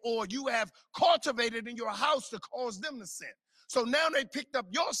initiated or you have cultivated in your house to cause them to sin. So now they picked up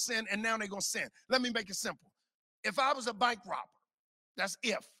your sin, and now they're going to sin. Let me make it simple. If I was a bank robber, that's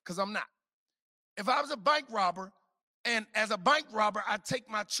if, because I'm not. If I was a bank robber, and as a bank robber, I take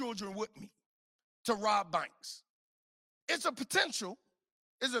my children with me to rob banks, it's a potential,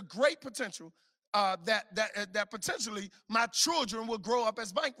 it's a great potential that potentially my children will grow up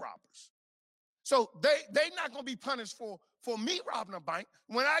as bank robbers. So they not gonna be punished for me robbing a bank.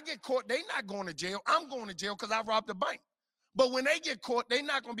 When I get caught, they not going to jail. I'm going to jail because I robbed a bank. But when they get caught, they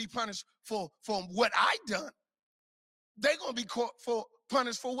not gonna be punished for what I done. They're gonna be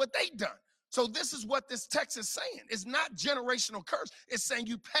punished for what they done. So this is what this text is saying. It's not generational curse. It's saying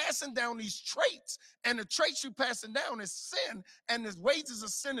you passing down these traits, and the traits you passing down is sin, and the wages of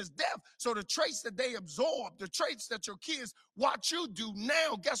sin is death. So the traits that they absorb, the traits that your kids watch you do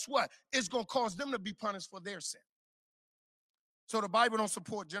now, guess what? It's going to cause them to be punished for their sin. So the Bible don't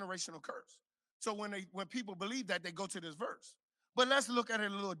support generational curse. So when people believe that, they go to this verse. But let's look at it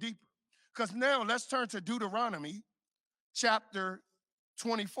a little deeper. Because now let's turn to Deuteronomy chapter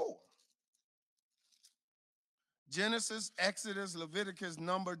 24. Genesis, Exodus, Leviticus,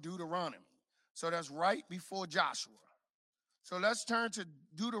 Number, Deuteronomy. So that's right before Joshua. So let's turn to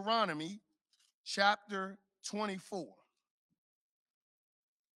Deuteronomy chapter 24.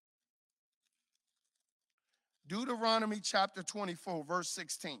 Deuteronomy chapter 24, verse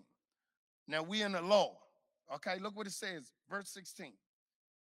 16. Now we in the law. Okay, look what it says, verse 16.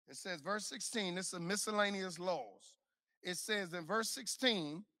 It says, verse 16, this is miscellaneous laws. It says in verse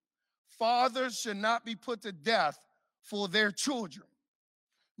 16, fathers should not be put to death for their children,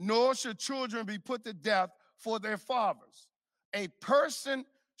 nor should children be put to death for their fathers. A person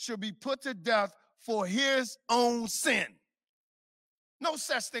should be put to death for his own sin. No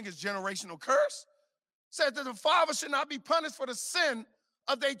such thing as generational curse. It says that the father should not be punished for the sin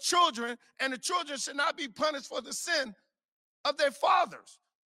of their children, and the children should not be punished for the sin of their fathers.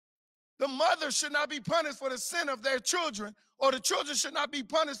 The mother should not be punished for the sin of their children, or the children should not be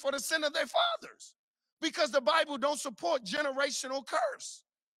punished for the sin of their fathers, because the Bible don't support generational curse.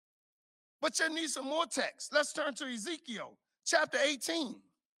 But you need some more text. Let's turn to Ezekiel chapter 18.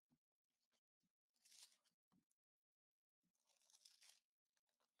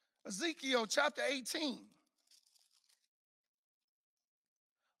 Ezekiel chapter 18,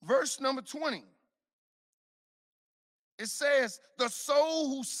 verse number 20. It says, the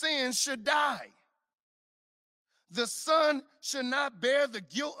soul who sins should die. The son should not bear the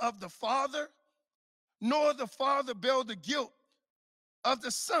guilt of the father, nor the father bear the guilt of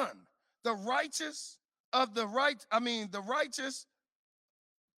the son. The righteous of the right, the righteous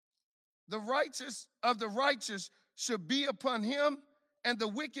of the righteous should be upon him, and the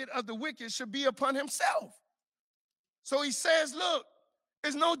wicked of the wicked should be upon himself. So he says, look,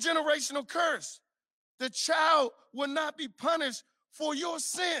 there's no generational curse. The child will not be punished for your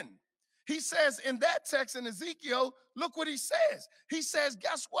sin. He says in that text in Ezekiel, look what he says. He says,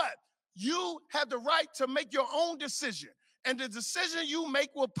 guess what? You have the right to make your own decision, and the decision you make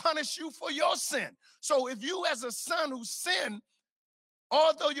will punish you for your sin. So if you as a son who sinned,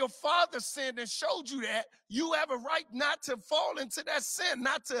 although your father sinned and showed you that, you have a right not to fall into that sin,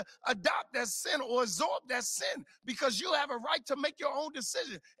 not to adopt that sin or absorb that sin, because you have a right to make your own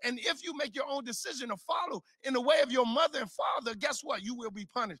decision. And if you make your own decision to follow in the way of your mother and father, guess what? You will be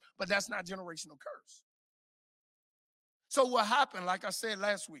punished. But that's not generational curse. So what happened, like I said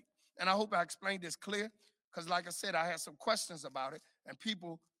last week, and I hope I explained this clear, because like I said, I had some questions about it, and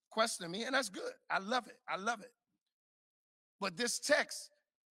people questioning me, and that's good. I love it. I love it. But this text,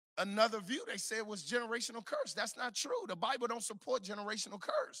 another view, they said was generational curse. That's not true. The Bible don't support generational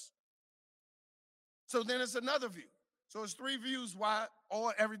curse. So then it's another view. So it's three views why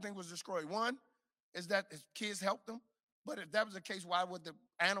everything was destroyed. One is that his kids helped them. But if that was the case, why would the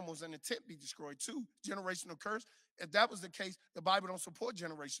animals in the tent be destroyed? Two, generational curse. If that was the case, the Bible don't support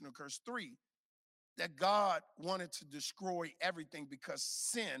generational curse. Three, that God wanted to destroy everything because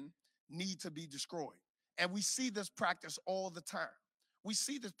sin needs to be destroyed. And we see this practice all the time. We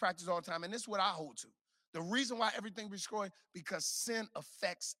see this practice all the time, and this is what I hold to. The reason why everything be destroyed, because sin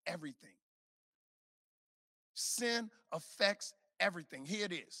affects everything. Sin affects everything. Here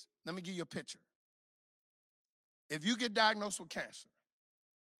it is. Let me give you a picture. If you get diagnosed with cancer,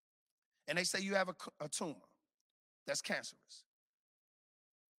 and they say you have a tumor that's cancerous,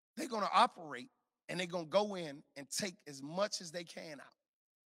 they're going to operate and they're going to go in and take as much as they can out.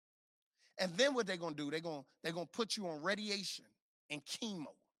 And then what they're going to do, they're going to put you on radiation and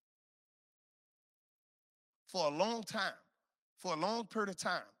chemo for a long time, for a long period of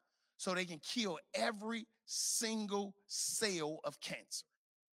time, so they can kill every single cell of cancer.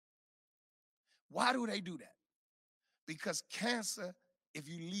 Why do they do that? Because cancer, if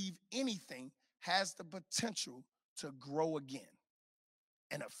you leave anything, has the potential to grow again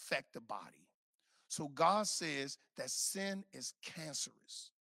and affect the body. So God says that sin is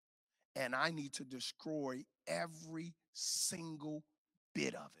cancerous, and I need to destroy every single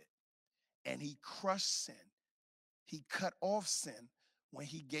bit of it. And he crushed sin. He cut off sin when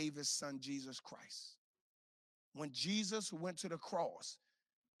he gave his son Jesus Christ. When Jesus went to the cross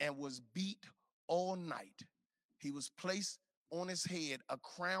and was beat all night, he was placed on his head a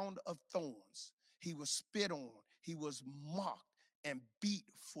crown of thorns. He was spit on. He was mocked and beat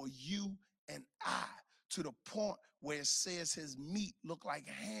for you and I, to the point where it says his meat looked like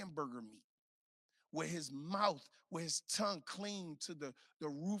hamburger meat, where his mouth, where his tongue clinged to the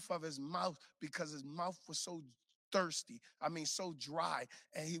roof of his mouth because his mouth was so thirsty. I mean, so dry.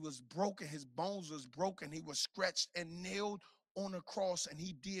 And he was broken. His bones was broken. He was stretched and nailed on a cross. And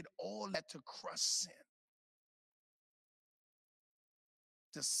he did all that to crush sin.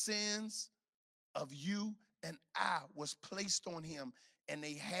 The sins of you and I was placed on him, and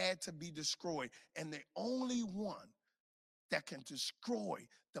they had to be destroyed. And the only one that can destroy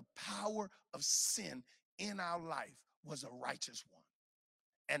the power of sin in our life was a righteous one.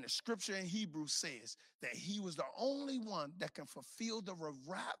 And the scripture in Hebrew says that he was the only one that can fulfill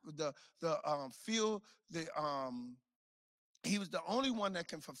he was the only one that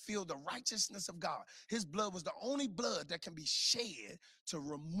can fulfill the righteousness of God. His blood was the only blood that can be shed to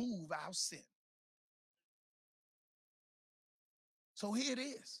remove our sin. So here it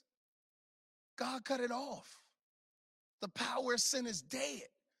is. God cut it off. The power of sin is dead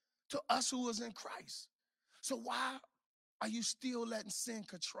to us who is in Christ. So why are you still letting sin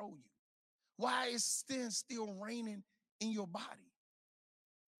control you? Why is sin still reigning in your body?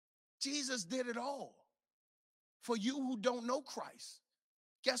 Jesus did it all. For you who don't know Christ,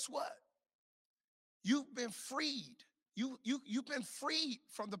 guess what? You've been freed. You've been freed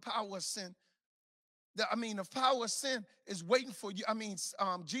from the power of sin. The power of sin is waiting for you.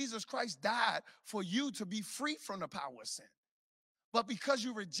 Jesus Christ died for you to be free from the power of sin. But because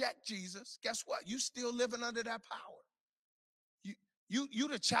you reject Jesus, guess what? You still living under that power. You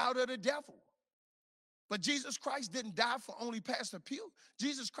the child of the devil. But Jesus Christ didn't die for only Pastor Pew.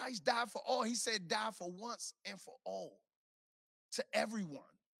 Jesus Christ died for all. He said die for once and for all, to everyone.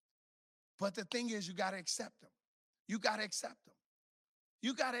 But the thing is, you got to accept him. You got to accept him.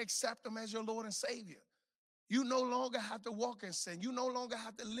 You got to accept him as your Lord and Savior. You no longer have to walk in sin. You no longer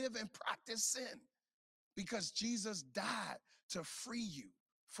have to live and practice sin, because Jesus died to free you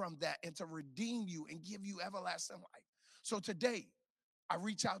from that and to redeem you and give you everlasting life. So today, I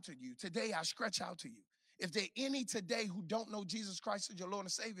reach out to you. Today, I stretch out to you. If there any today who don't know Jesus Christ as your Lord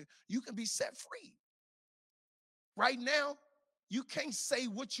and Savior, you can be set free. Right now, you can't say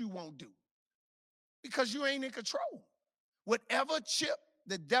what you won't do because you ain't in control. Whatever chip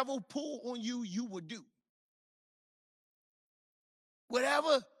the devil pull on you, you will do.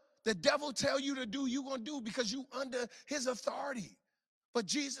 Whatever the devil tell you to do, you're going to do because you under his authority. But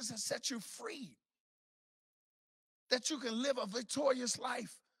Jesus has set you free, that you can live a victorious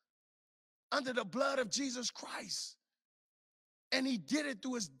life under the blood of Jesus Christ. And he did it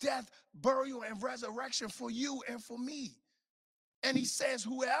through his death, burial, and resurrection for you and for me. And he says,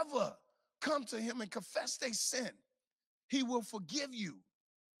 whoever come to him and confess their sin, he will forgive you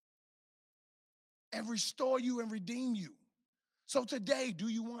and restore you and redeem you. So today, do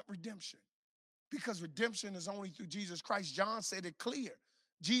you want redemption? Because redemption is only through Jesus Christ. John said it clear.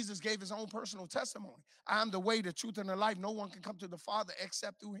 Jesus gave his own personal testimony. I am the way, the truth, and the life. No one can come to the Father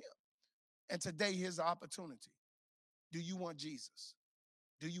except through him. And today, here's the opportunity. Do you want Jesus?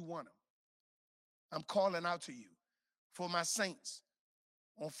 Do you want him? I'm calling out to you for my saints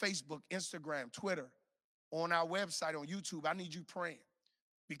on Facebook, Instagram, Twitter, on our website, on YouTube. I need you praying,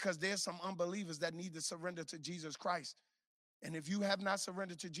 because there's some unbelievers that need to surrender to Jesus Christ. And if you have not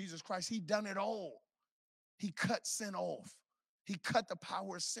surrendered to Jesus Christ, he done it all. He cut sin off. He cut the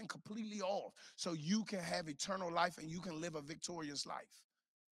power of sin completely off so you can have eternal life and you can live a victorious life.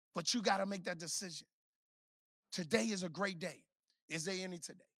 But you got to make that decision. Today is a great day. Is there any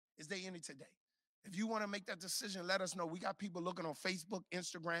today? Is there any today? If you want to make that decision, let us know. We got people looking on Facebook,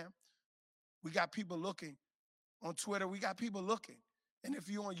 Instagram. We got people looking on Twitter. We got people looking. And if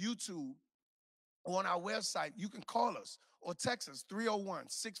you're on YouTube or on our website, you can call us or text us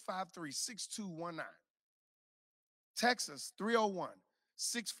 301-653-6219. Text us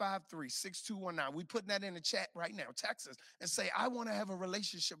 301-653-6219. We putting that in the chat right now. Text us and say, I want to have a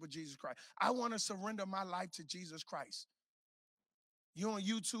relationship with Jesus Christ. I want to surrender my life to Jesus Christ. You're on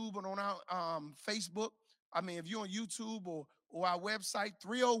YouTube and on our Facebook. If you're on YouTube or our website,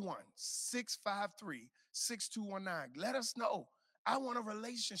 301-653-6219. Let us know. I want a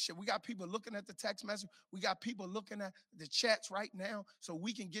relationship. We got people looking at the text message. We got people looking at the chats right now so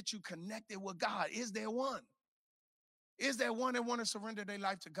we can get you connected with God. Is there one? Is there one that want to surrender their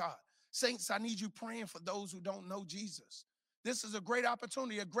life to God? Saints, I need you praying for those who don't know Jesus. This is a great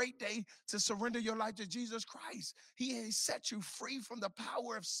opportunity, a great day to surrender your life to Jesus Christ. He has set you free from the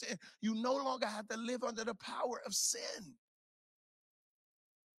power of sin. You no longer have to live under the power of sin.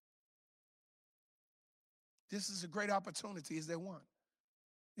 This is a great opportunity. Is there one?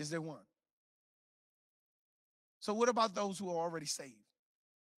 Is there one? So what about those who are already saved?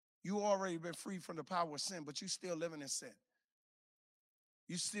 You already been free from the power of sin, but you still living in sin.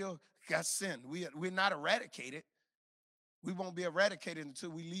 You still got sin. We're not eradicated. We won't be eradicated until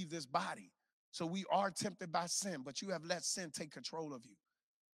we leave this body. So we are tempted by sin, but you have let sin take control of you.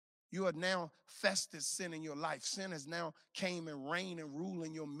 You are now festered sin in your life. Sin has now came and reigned and ruled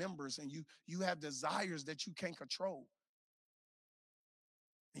in your members, and you have desires that you can't control.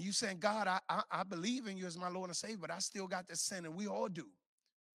 And you saying, God, I believe in you as my Lord and Savior, but I still got this sin, and we all do.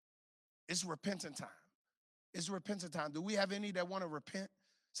 It's repentant time. It's repentant time. Do we have any that want to repent?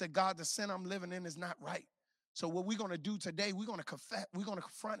 Say, God, the sin I'm living in is not right. So what we're going to do today, we're going to confront it. We're going to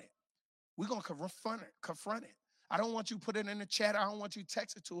confront it. I don't want you to put it in the chat. I don't want you to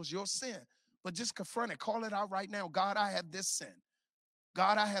text it to us, your sin. But just confront it. Call it out right now. God, I have this sin.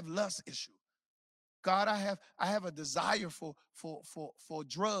 God, I have lust issue. God, I have a desire for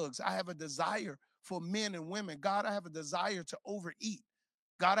drugs. I have a desire for men and women. God, I have a desire to overeat.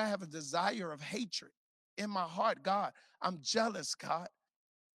 God, I have a desire of hatred in my heart. God, I'm jealous, God.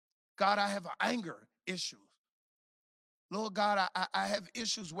 God, I have anger issues. Lord God, I have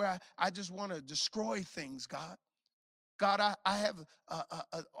issues where I just want to destroy things, God. God, I have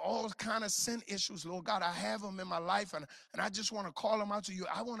all kind of sin issues, Lord God. I have them in my life, and I just want to call them out to you.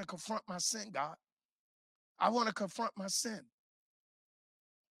 I want to confront my sin, God. I want to confront my sin.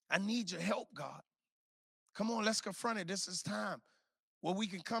 I need your help, God. Come on, let's confront it. This is time where we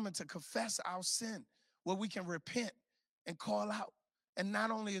can come and to confess our sin, where we can repent and call out. And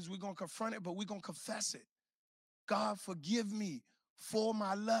not only is we going to confront it, but we're going to confess it. God, forgive me for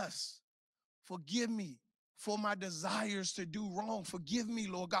my lust. Forgive me for my desires to do wrong. Forgive me,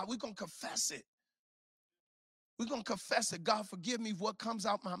 Lord God. We're going to confess it. We're going to confess it. God, forgive me for what comes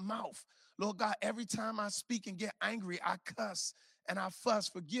out my mouth. Lord God, every time I speak and get angry, I cuss and I fuss.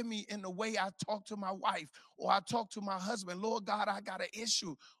 Forgive me in the way I talk to my wife or I talk to my husband. Lord God, I got an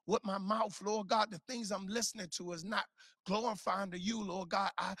issue with my mouth. Lord God, the things I'm listening to is not glorifying to you, Lord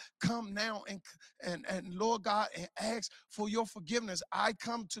God. I come now and Lord God, and ask for your forgiveness. I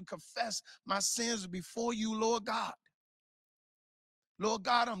come to confess my sins before you, Lord God. Lord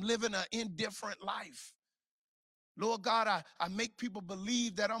God, I'm living an indifferent life. Lord God, I make people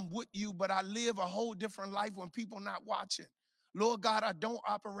believe that I'm with you, but I live a whole different life when people not watching. Lord God, I don't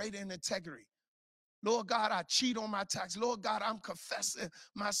operate in integrity. Lord God, I cheat on my tax. Lord God, I'm confessing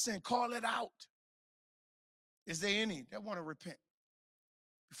my sin. Call it out. Is there any that want to repent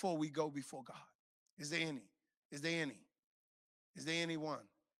before we go before God? Is there any? Is there any? Is there anyone?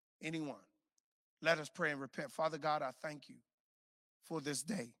 Anyone? Let us pray and repent. Father God, I thank you for this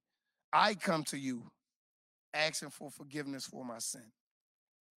day. I come to you asking for forgiveness for my sin.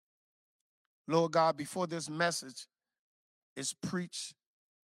 Lord God, before this message is preached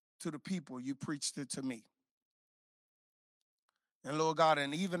to the people, you preached it to me. And Lord God,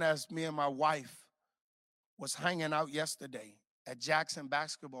 and even as me and my wife was hanging out yesterday at Jackson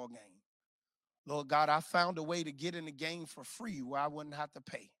basketball game, Lord God, I found a way to get in the game for free where I wouldn't have to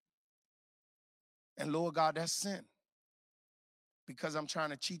pay. And Lord God, that's sin because I'm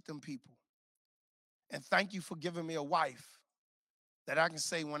trying to cheat them people. And thank you for giving me a wife that I can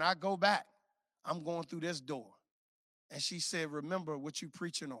say, when I go back, I'm going through this door. And she said, remember what you're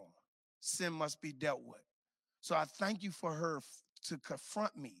preaching on. Sin must be dealt with. So I thank you for her to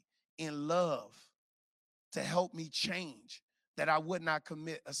confront me in love, to help me change, that I would not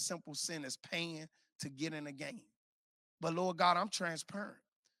commit a simple sin as paying to get in a game. But Lord God, I'm transparent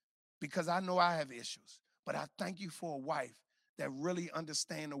because I know I have issues. But I thank you for a wife that really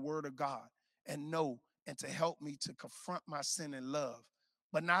understands the word of God and know and to help me to confront my sin in love.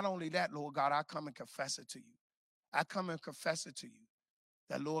 But not only that, Lord God, I come and confess it to you. I come and confess it to you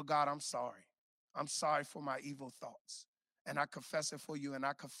that, Lord God, I'm sorry. I'm sorry for my evil thoughts. And I confess it for you. And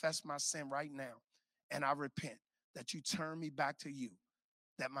I confess my sin right now. And I repent that you turn me back to you,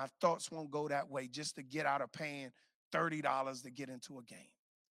 that my thoughts won't go that way just to get out of paying $30 to get into a game.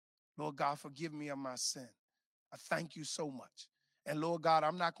 Lord God, forgive me of my sin. I thank you so much. And Lord God,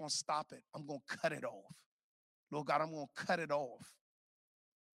 I'm not going to stop it. I'm going to cut it off. Lord God, I'm going to cut it off.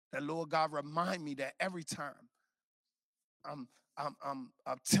 That Lord God, remind me that every time I'm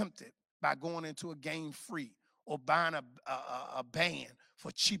tempted by going into a game free or buying a band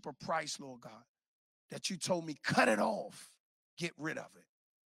for cheaper price, Lord God, that you told me cut it off, get rid of it,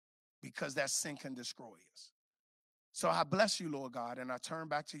 because that sin can destroy us. So I bless you, Lord God, and I turn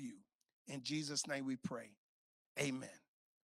back to you. In Jesus' name we pray. Amen.